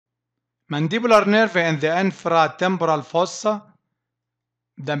Mandibular nerve in the infratemporal fossa.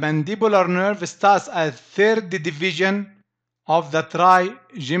 The mandibular nerve starts as third division of the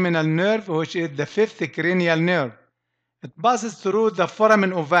trigeminal nerve, which is the fifth cranial nerve. It passes through the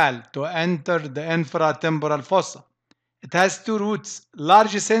foramen ovale to enter the infratemporal fossa. It has two roots,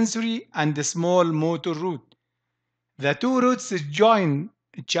 large sensory and small motor root. The two roots join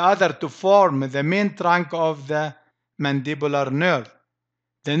each other to form the main trunk of the mandibular nerve.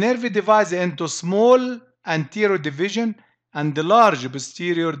 The nerve divides into small anterior division and large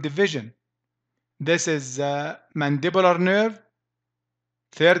posterior division. This is the mandibular nerve,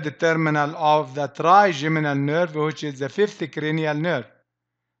 third terminal of the trigeminal nerve, which is the fifth cranial nerve.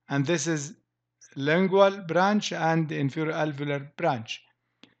 And this is lingual branch and inferior alveolar branch.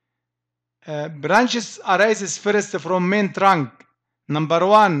 Branches arises first from main trunk. Number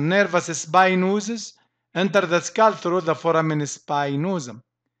 1, nervus spinosus, enter the skull through the foramen spinosum.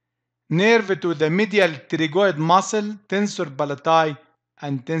 Nerve to the medial pterygoid muscle, tensor palatii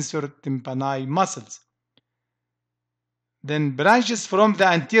and tensor tympani muscles. Then branches from the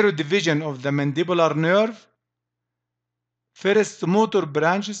anterior division of the mandibular nerve. First, motor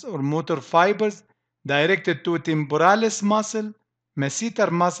branches or motor fibers directed to temporalis muscle,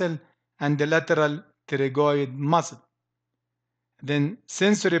 masseter muscle, and the lateral pterygoid muscle. Then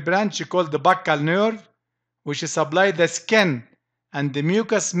sensory branch called the buccal nerve, which supplies the skin and the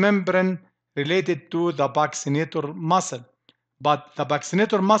mucous membrane related to the buccinator muscle, but the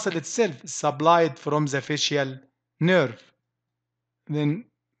buccinator muscle itself is supplied from the facial nerve. Then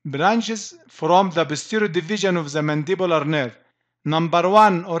branches from the posterior division of the mandibular nerve. Number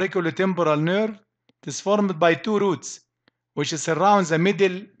 1, auriculotemporal nerve. It is formed by two roots, which surrounds the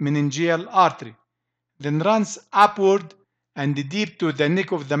middle meningeal artery, then runs upward and deep to the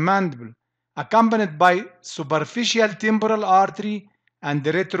neck of the mandible, accompanied by superficial temporal artery and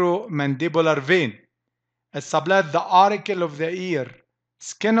retromandibular vein. It supplies the auricle of the ear,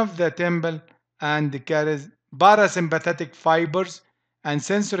 skin of the temple, and carries parasympathetic fibers and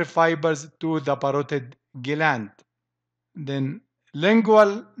sensory fibers to the parotid gland. Then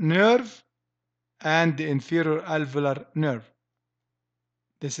lingual nerve and the inferior alveolar nerve.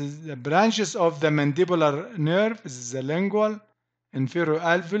 This is the branches of the mandibular nerve. This is the lingual, inferior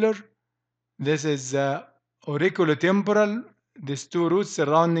alveolar. This is the auriculotemporal. These two roots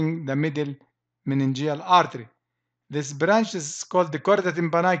surrounding the middle meningeal artery. This branch is called the chorda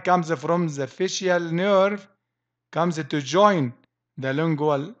tympani, comes from the facial nerve, comes to join the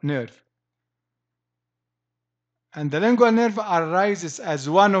lingual nerve. And the lingual nerve arises as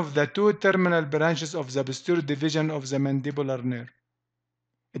one of the two terminal branches of the posterior division of the mandibular nerve.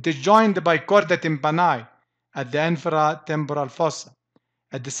 It is joined by chorda tympani at the infratemporal fossa.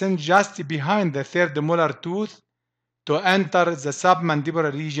 It descends just behind the third molar tooth to enter the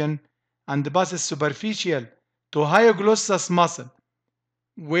submandibular region and passes superficial to hyoglossus muscle,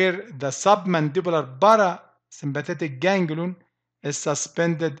 where the submandibular parasympathetic ganglion is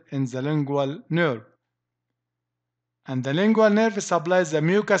suspended in the lingual nerve. And the lingual nerve supplies the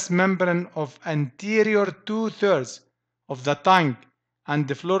mucous membrane of anterior 2/3 of the tongue and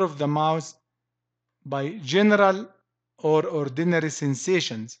the floor of the mouth by general or ordinary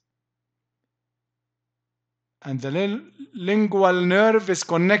sensations. And the lingual nerve is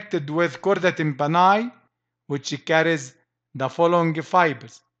connected with chorda tympani, which carries the following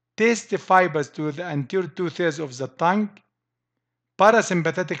fibers: taste fibers to the anterior 2/3 of the tongue,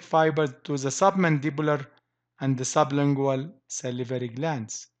 parasympathetic fibers to the submandibular and the sublingual salivary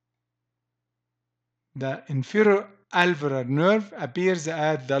glands. The inferior alveolar nerve appears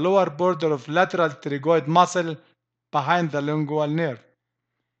at the lower border of lateral pterygoid muscle behind the lingual nerve.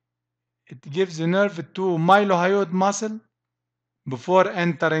 It gives the nerve to mylohyoid muscle before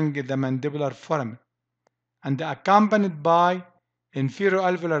entering the mandibular foramen and accompanied by inferior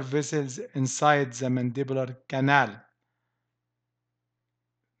alveolar vessels inside the mandibular canal.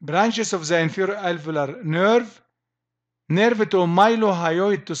 Branches of the inferior alveolar nerve. Nerve to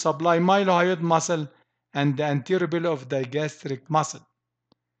mylohyoid to supply mylohyoid muscle and the anterior belly of the gastric muscle.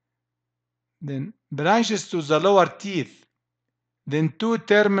 Then branches to the lower teeth. Then two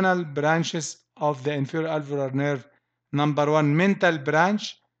terminal branches of the inferior alveolar nerve. Number 1, mental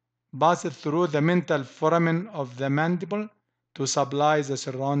branch passes through the mental foramen of the mandible to supply the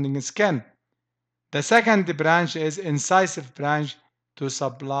surrounding skin. The second branch is incisive branch to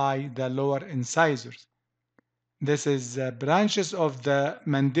supply the lower incisors. This is the branches of the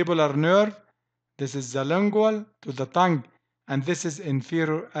mandibular nerve. This is the lingual to the tongue, and this is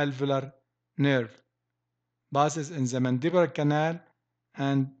inferior alveolar nerve. Passes in the mandibular canal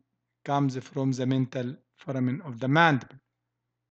and comes from the mental foramen of the mandible.